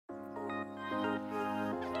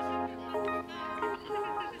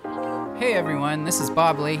Hey everyone, this is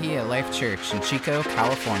Bob Leahy at Life Church in Chico,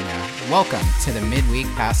 California. Welcome to the Midweek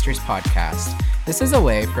Pastors Podcast. This is a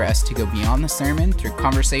way for us to go beyond the sermon through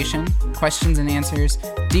conversation, questions and answers,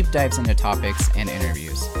 deep dives into topics, and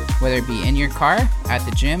interviews. Whether it be in your car, at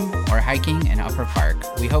the gym, or hiking in Upper Park,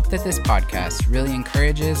 we hope that this podcast really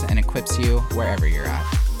encourages and equips you wherever you're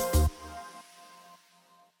at.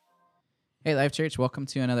 Hey Life Church, welcome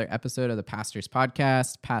to another episode of the Pastors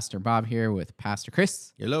Podcast. Pastor Bob here with Pastor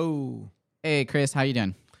Chris. Hello. Hey Chris, how you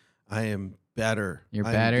doing? I am better. You're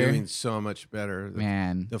better? I'm doing so much better.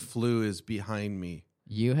 Man. The flu is behind me.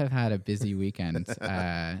 You have had a busy weekend.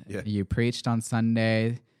 Yeah. You preached on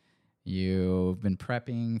Sunday. You've been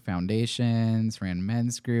prepping foundations, ran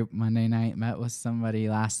men's group Monday night, met with somebody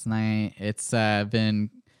last night. It's been...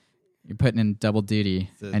 You're putting in double duty,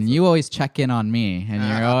 and you always check in on me, and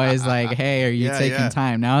you're always like, hey, are you taking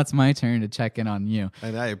time? Now it's my turn to check in on you.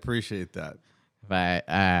 And I appreciate that. But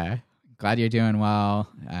glad you're doing well.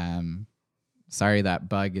 Sorry that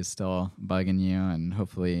bug is still bugging you, and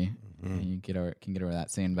hopefully you can get over that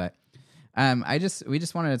soon. But we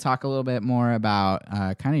just wanted to talk a little bit more about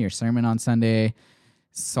kind of your sermon on Sunday,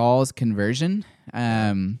 Saul's conversion.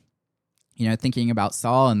 Thinking about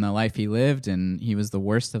Saul and the life he lived, and he was the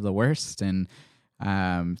worst of the worst, and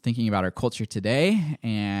thinking about our culture today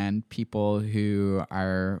and people who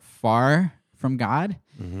are far from God,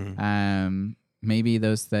 maybe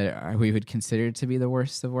those that we would consider to be the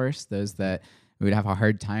worst of worst, those that we would have a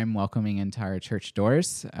hard time welcoming into our church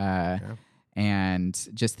doors, and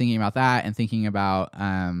just thinking about that and thinking about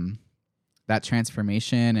that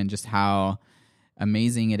transformation and just how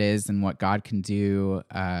amazing it is and what God can do.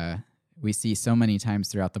 We see so many times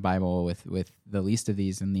throughout the Bible with the least of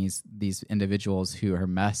these and these individuals who are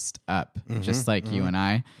messed up, just like you and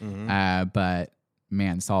I. But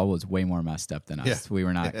man, Saul was way more messed up than us. Yeah. We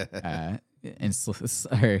were not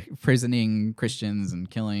imprisoning Christians and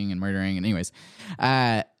killing and murdering. And anyways,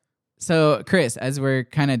 so Chris, as we're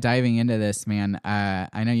kind of diving into this, man,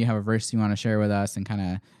 I know you have a verse you want to share with us and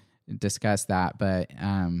kind of discuss that, but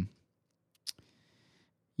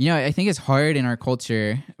I think it's hard in our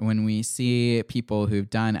culture when we see people who've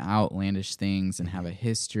done outlandish things and have a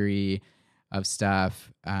history of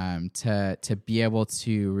stuff to be able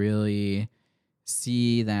to really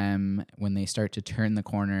see them when they start to turn the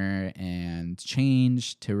corner and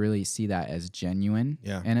change, to really see that as genuine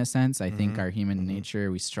in a sense. I think our human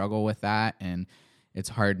nature, we struggle with that, and it's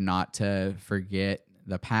hard not to forget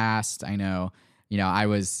the past. I know. I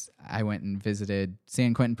went and visited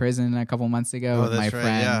San Quentin Prison a couple months ago with my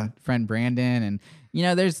friend Brandon, and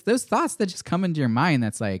there's those thoughts that just come into your mind.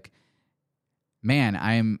 That's like, man,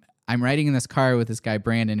 I'm riding in this car with this guy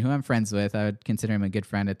Brandon, who I'm friends with. I would consider him a good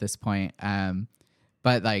friend at this point.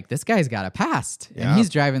 But like, this guy's got a past, and he's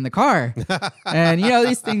driving the car, and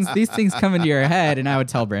these things come into your head. And I would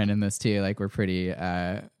tell Brandon this too. Like, we're pretty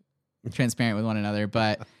transparent with one another,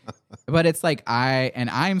 but it's like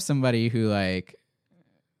I'm somebody who, like,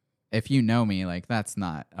 if you know me, like, that's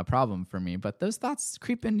not a problem for me, but those thoughts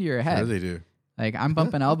creep into your head. Sure they do. Like, I'm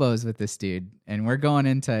bumping elbows with this dude, and we're going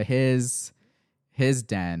into his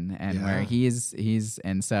den, and where he's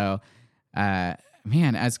and so,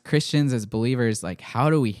 man, as Christians, as believers, like, how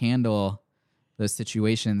do we handle those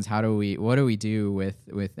situations? What do we do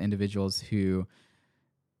with individuals who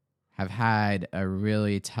have had a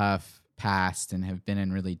really tough past and have been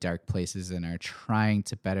in really dark places and are trying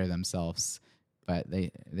to better themselves, but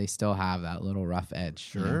they still have that little rough edge?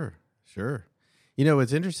 Sure.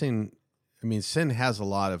 It's interesting. I mean, sin has a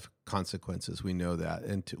lot of consequences. We know that.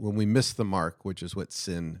 And when we miss the mark, which is what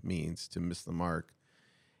sin means, to miss the mark,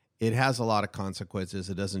 it has a lot of consequences.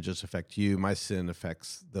 It doesn't just affect you. My sin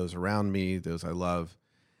affects those around me, those I love.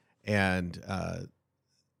 And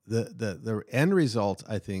the end result,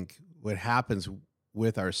 I think, what happens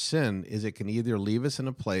with our sin is it can either leave us in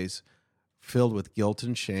a place filled with guilt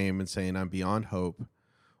and shame and saying, I'm beyond hope,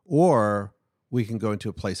 or we can go into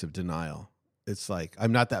a place of denial. It's like,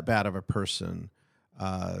 I'm not that bad of a person.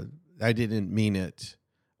 I didn't mean it.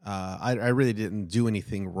 I really didn't do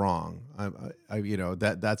anything wrong.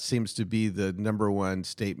 That seems to be the number one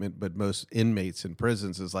statement, but most inmates in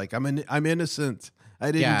prisons is like, I'm innocent.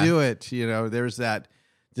 I didn't do it. There's that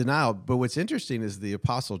denial. But what's interesting is the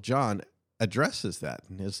Apostle John addresses that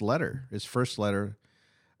in his letter, his first letter.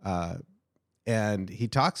 And he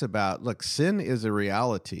talks about, look, sin is a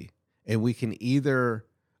reality, and we can either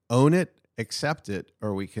own it, accept it,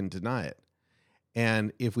 or we can deny it.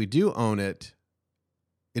 And if we do own it,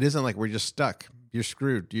 it isn't like we're just stuck. You're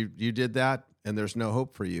screwed. You did that, and there's no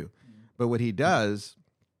hope for you. But what he does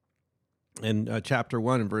in chapter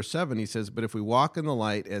 1 and verse 7, he says, but if we walk in the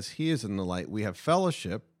light as he is in the light, we have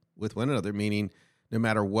fellowship with one another, meaning no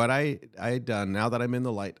matter what I had done, now that I'm in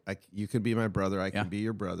the light, you can be my brother, I can be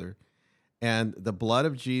your brother. And the blood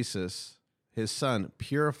of Jesus, his son,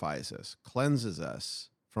 purifies us, cleanses us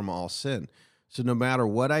from all sin. So no matter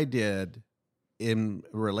what I did in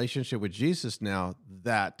relationship with Jesus now,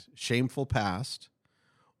 that shameful past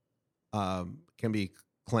can be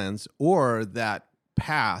cleansed, or that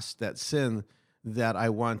past, that sin that I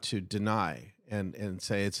want to deny and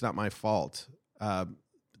say it's not my fault,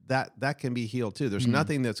 that can be healed too. There's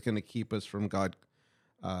nothing that's going to keep us from God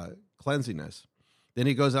cleansing us. Then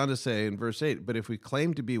he goes on to say in verse 8, but if we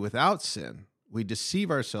claim to be without sin, we deceive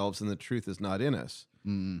ourselves and the truth is not in us.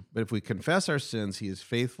 But if we confess our sins, he is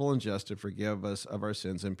faithful and just to forgive us of our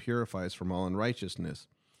sins and purify us from all unrighteousness.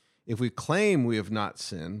 If we claim we have not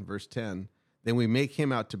sinned, verse 10, then we make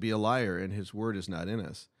him out to be a liar and his word is not in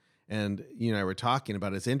us. And you and I were talking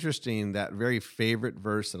about it. It's interesting, that very favorite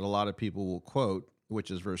verse that a lot of people will quote, which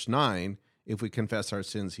is verse 9, if we confess our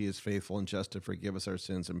sins, he is faithful and just to forgive us our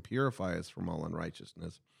sins and purify us from all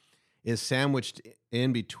unrighteousness, is sandwiched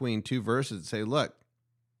in between two verses that say, look,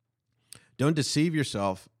 don't deceive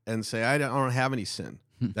yourself and say, I don't have any sin.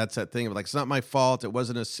 That's that thing of like, it's not my fault. It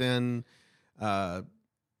wasn't a sin. It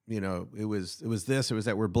was this, it was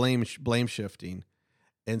that. We're blame shifting.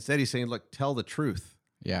 Instead, he's saying, look, tell the truth.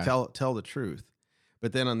 Yeah. Tell the truth.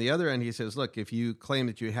 But then on the other end, he says, look, if you claim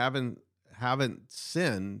that you haven't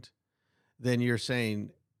sinned, then you're saying,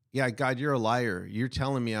 yeah, God, you're a liar. You're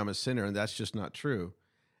telling me I'm a sinner, and that's just not true.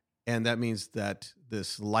 And that means that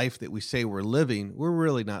this life that we say we're living, we're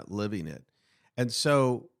really not living it. And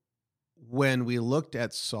so when we looked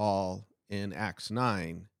at Saul in Acts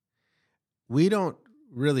 9, we don't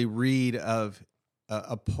really read of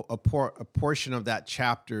a portion of that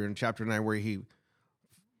chapter in chapter 9 where he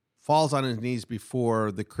falls on his knees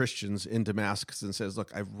before the Christians in Damascus and says,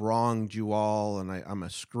 look, I've wronged you all, and I'm a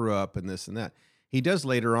screw up and this and that. He does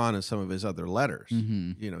later on in some of his other letters.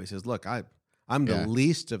 He says, look, I'm the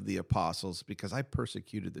least of the apostles because I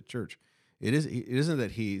persecuted the church. It isn't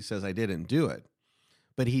that he says I didn't do it,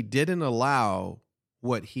 but he didn't allow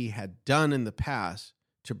what he had done in the past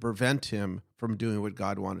to prevent him from doing what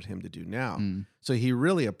God wanted him to do now. So he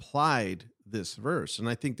really applied this verse. And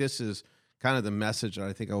I think this is kind of the message that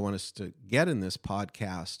I think I want us to get in this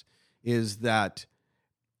podcast, is that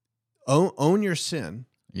own your sin,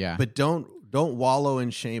 but don't wallow in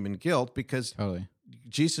shame and guilt, because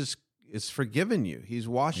Jesus is forgiven you. He's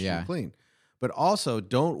washed you clean. But also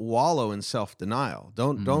don't wallow in self-denial.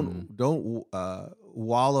 Don't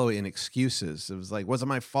wallow in excuses. It was like, wasn't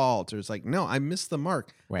my fault. Or it's like, no, I missed the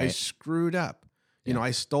mark. Right. I screwed up. You know,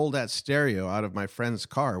 I stole that stereo out of my friend's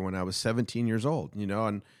car when I was 17 years old,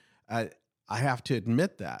 and I have to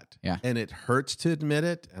admit that. Yeah. And it hurts to admit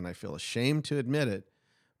it, and I feel ashamed to admit it.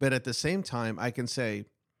 But at the same time, I can say,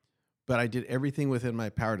 but I did everything within my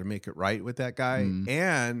power to make it right with that guy,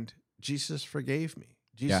 and Jesus forgave me.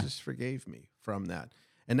 Jesus forgave me from that.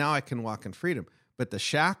 And now I can walk in freedom. But the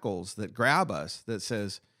shackles that grab us that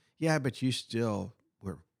says, yeah, but you still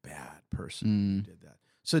were a bad person when you did that.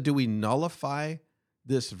 So do we nullify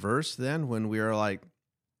this verse then when we are like,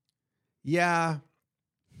 yeah,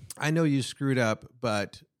 I know you screwed up,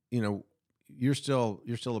 but you're still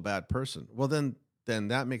a bad person. Well, then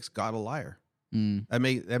that makes God a liar.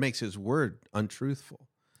 That makes his word untruthful.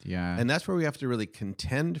 Yeah. And that's where we have to really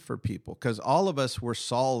contend for people, because all of us were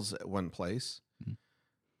Sauls at one place,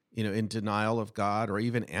 in denial of God or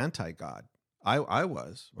even anti-God. I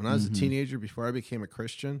was. When I was a teenager, before I became a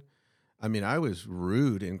Christian, I mean, I was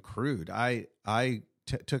rude and crude. I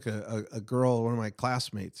took a girl, one of my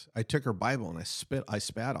classmates, I took her Bible and I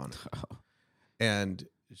spat on it. And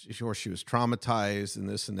she was traumatized and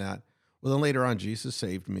this and that. Well, then later on, Jesus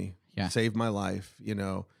saved me, saved my life,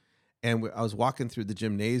 And I was walking through the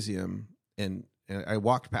gymnasium, and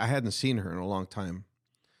I hadn't seen her in a long time.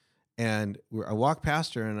 And I walked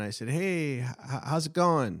past her, and I said, hey, how's it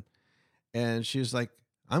going? And she was like,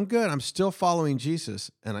 I'm good. I'm still following Jesus.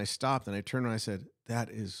 And I stopped, and I turned around, and I said, that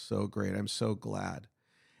is so great. I'm so glad.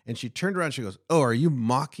 And she turned around, and she goes, oh, are you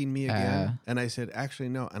mocking me again? And I said, actually,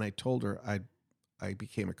 no. And I told her I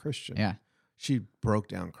became a Christian. Yeah. She broke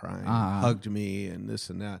down crying, hugged me, and this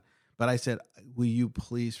and that. But I said, will you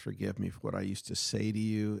please forgive me for what I used to say to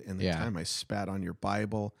you and the time I spat on your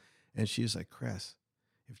Bible? And she's like, Chris,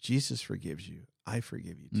 if Jesus forgives you, I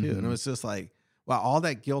forgive you too. And it was just like, wow, all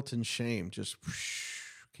that guilt and shame just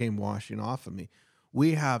came washing off of me.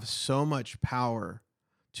 We have so much power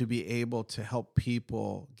to be able to help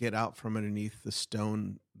people get out from underneath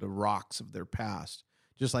the rocks of their past.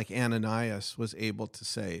 Just like Ananias was able to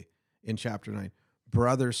say in chapter 9,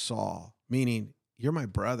 brother Saul, meaning you're my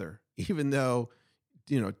brother, even though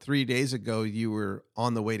 3 days ago you were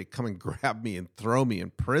on the way to come and grab me and throw me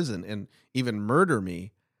in prison and even murder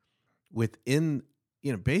me, within,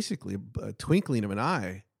 basically a twinkling of an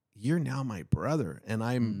eye, you're now my brother, and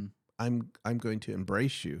I'm going to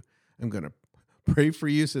embrace you. I'm going to pray for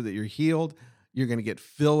you so that you're healed. You're going to get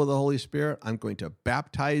filled with the Holy Spirit. I'm going to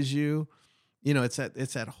baptize you. It's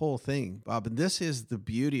that whole thing, Bob. And this is the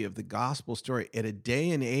beauty of the gospel story at a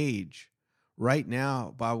day and age right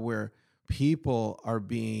now, Bob, where people are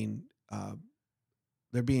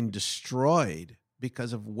they're being destroyed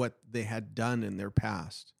because of what they had done in their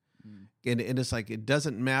past. And it's like, it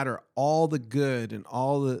doesn't matter all the good and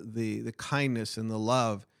all the kindness and the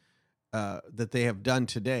love that they have done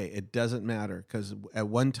today. It doesn't matter, because at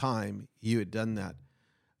one time you had done that.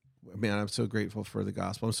 Man, I'm so grateful for the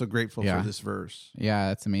gospel. I'm so grateful for this verse. Yeah,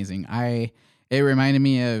 that's amazing. It reminded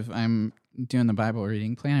me of, I'm doing the Bible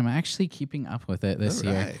reading plan. I'm actually keeping up with it this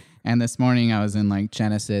year. And this morning I was in like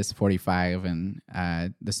Genesis 45 and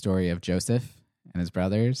the story of Joseph and his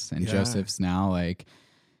brothers. And Joseph's now like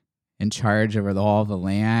in charge over all the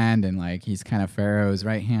land, and like he's kind of Pharaoh's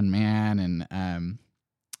right-hand man,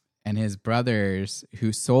 and his brothers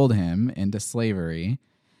who sold him into slavery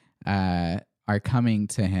are coming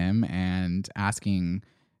to him and asking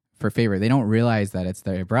for favor. They don't realize that it's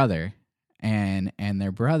their brother, and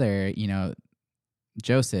their brother,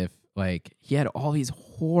 Joseph, like he had all these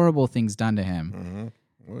horrible things done to him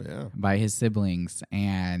by his siblings,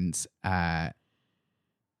 and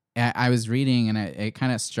I was reading, and it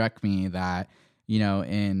kind of struck me that,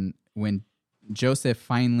 when Joseph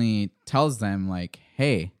finally tells them, like,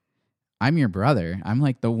 hey, I'm your brother. I'm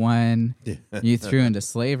like the one you threw into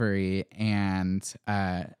slavery. And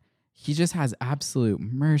he just has absolute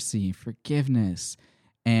mercy, forgiveness,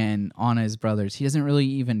 and on his brothers. He doesn't really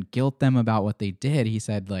even guilt them about what they did. He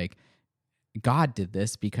said, like, God did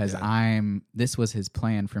this because this was his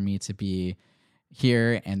plan for me to be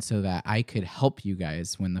here, and so that I could help you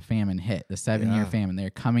guys when the famine hit, the 7-year famine. They're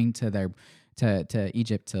coming to to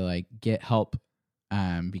Egypt to like get help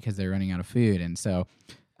because they're running out of food. And so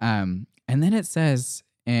and then it says,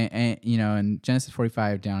 in Genesis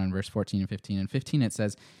 45 down in verse 14 and 15, and 15 it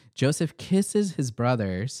says, Joseph kisses his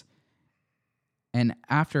brothers, and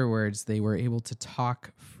afterwards they were able to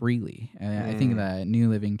talk freely. I think the New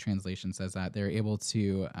Living Translation says that they're able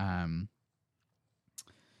to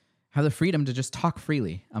have the freedom to just talk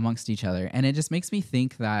freely amongst each other. And it just makes me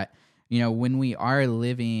think that, when we are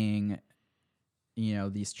living,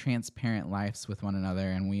 these transparent lives with one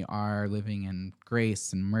another, and we are living in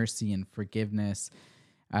grace and mercy and forgiveness,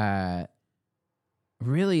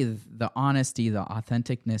 really the honesty, the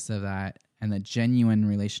authenticness of that, and the genuine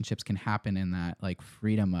relationships can happen in that like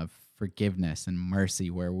freedom of forgiveness and mercy,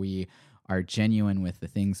 where we are genuine with the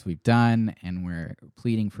things we've done and we're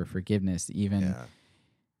pleading for forgiveness, even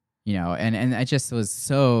and it just was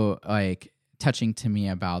so like touching to me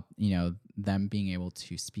about them being able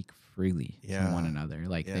to speak freely to one another.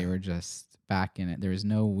 Like they were just back in it. There was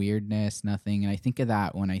no weirdness, nothing. And I think of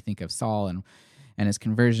that when I think of Saul and his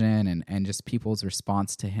conversion and just people's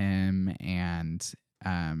response to him, and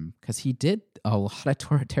because he did a lot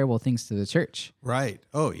of terrible things to the church. Right.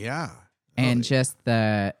 Oh yeah. And just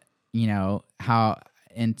the how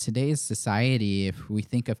in today's society, if we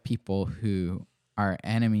think of people who are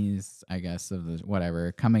enemies, I guess, of the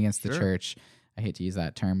whatever, come against the church. I hate to use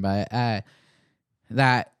that term, but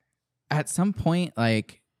that at some point,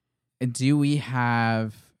 like, do we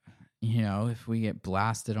have, if we get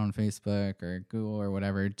blasted on Facebook or Google or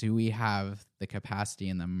whatever, do we have the capacity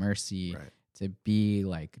and the mercy to be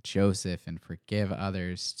like Joseph and forgive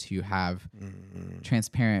others, to have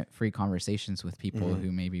transparent, free conversations with people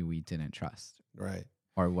who maybe we didn't trust? Right.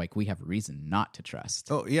 Or like we have reason not to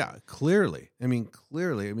trust. Oh, yeah, clearly. I mean,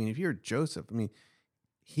 if you're Joseph,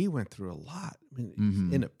 he went through a lot.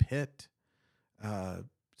 In a pit,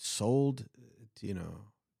 sold,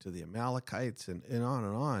 to the Amalekites and on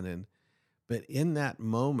and on. But in that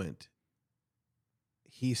moment,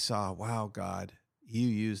 he saw, wow, God, you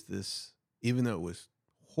used this, even though it was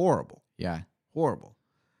horrible. Yeah. Horrible.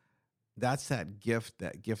 That's that gift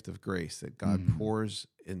of grace that God pours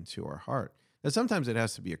into our heart. Now, sometimes it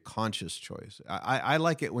has to be a conscious choice. I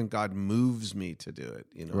like it when God moves me to do it.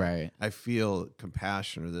 Right. I feel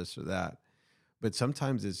compassion or this or that, but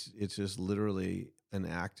sometimes it's just literally an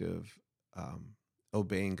act of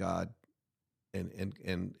obeying God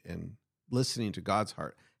and listening to God's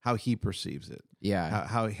heart, how He perceives it. Yeah.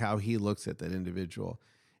 How He looks at that individual.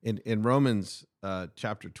 In Romans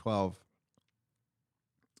chapter 12.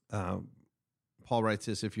 Paul writes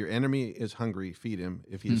this: if your enemy is hungry, feed him.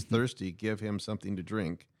 If he is thirsty, give him something to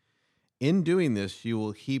drink. In doing this, you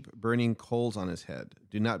will heap burning coals on his head.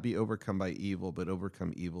 Do not be overcome by evil, but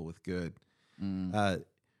overcome evil with good.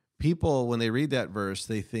 People, when they read that verse,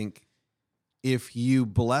 they think if you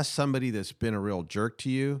bless somebody that's been a real jerk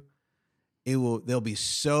to you, they'll be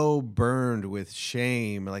so burned with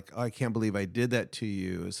shame. Like, oh, I can't believe I did that to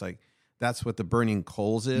you. It's like, that's what the burning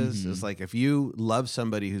coals is. It's like, if you love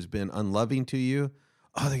somebody who's been unloving to you,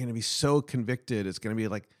 oh, they're going to be so convicted. It's going to be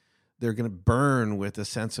like, they're going to burn with a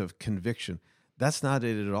sense of conviction. That's not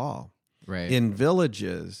it at all. Right. In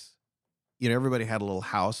villages, everybody had a little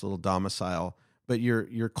house, a little domicile, but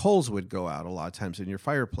your coals would go out a lot of times in your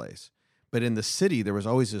fireplace. But in the city, there was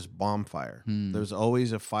always this bonfire. There was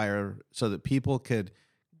always a fire so that people could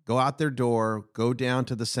go out their door, go down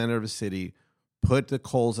to the center of the city, put the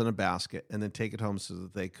coals in a basket, and then take it home so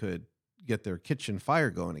that they could get their kitchen fire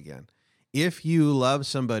going again. If you love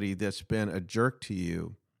somebody that's been a jerk to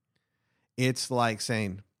you, it's like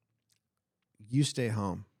saying, you stay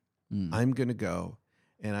home. I'm going to go,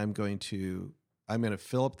 and I'm going to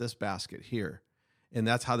fill up this basket here. And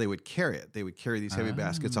that's how they would carry it. They would carry these heavy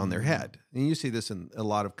baskets on their head. And you see this in a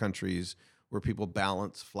lot of countries where people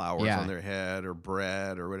balance flowers on their head or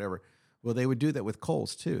bread or whatever. Well, they would do that with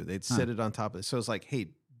coals too. They'd set it on top of it. So it's like,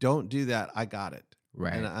 hey, don't do that. I got it.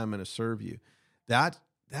 Right. And I'm going to serve you. That's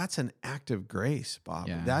an act of grace, Bob.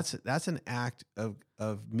 Yeah. That's an act of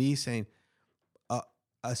me saying,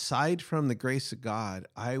 aside from the grace of God,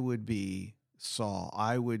 I would be Saul.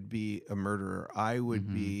 I would be a murderer. I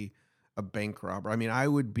would be a bank robber. I mean, I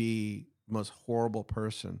would be the most horrible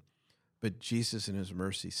person, but Jesus in his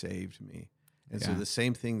mercy saved me. And so the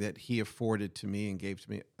same thing that he afforded to me and gave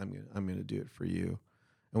to me, I'm going to do it for you.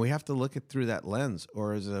 And we have to look at through that lens,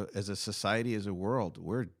 or as a society, as a world,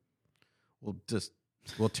 we'll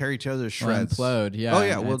tear each other to shreds. We'll implode. Yeah. Oh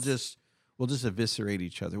yeah. We'll just eviscerate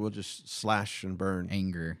each other. We'll just slash and burn.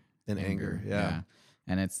 Anger. Yeah.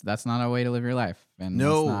 And that's not a way to live your life. And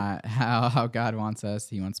no, that's not how God wants us.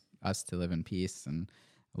 He wants us to live in peace and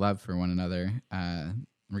love for one another,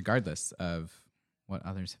 regardless of what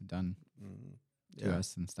others have done to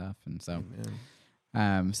us and stuff. And so,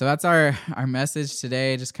 so that's our message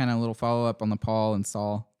today. Just kind of a little follow up on the Paul and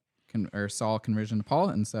Saul conversion to Paul.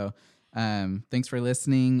 And so, thanks for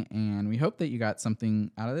listening. And we hope that you got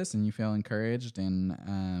something out of this and you feel encouraged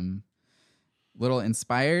and little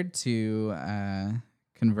inspired to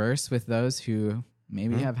converse with those who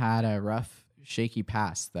maybe have had a rough, shaky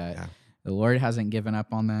past, that the Lord hasn't given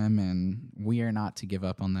up on them, and we are not to give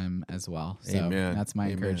up on them as well. So that's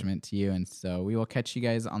my encouragement to you. And so we will catch you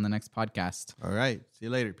guys on the next podcast. All right. See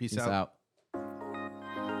you later. Peace out.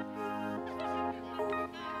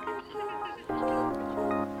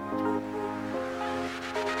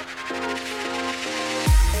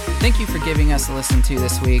 Thank you for giving us a listen to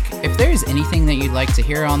this week. If there is anything that you'd like to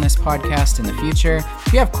hear on this podcast in the future,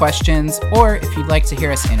 if you have questions, or if you'd like to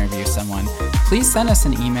hear us interview someone, please send us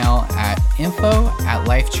an email at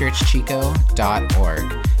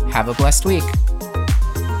info@lifechurchchico.org. Have a blessed week.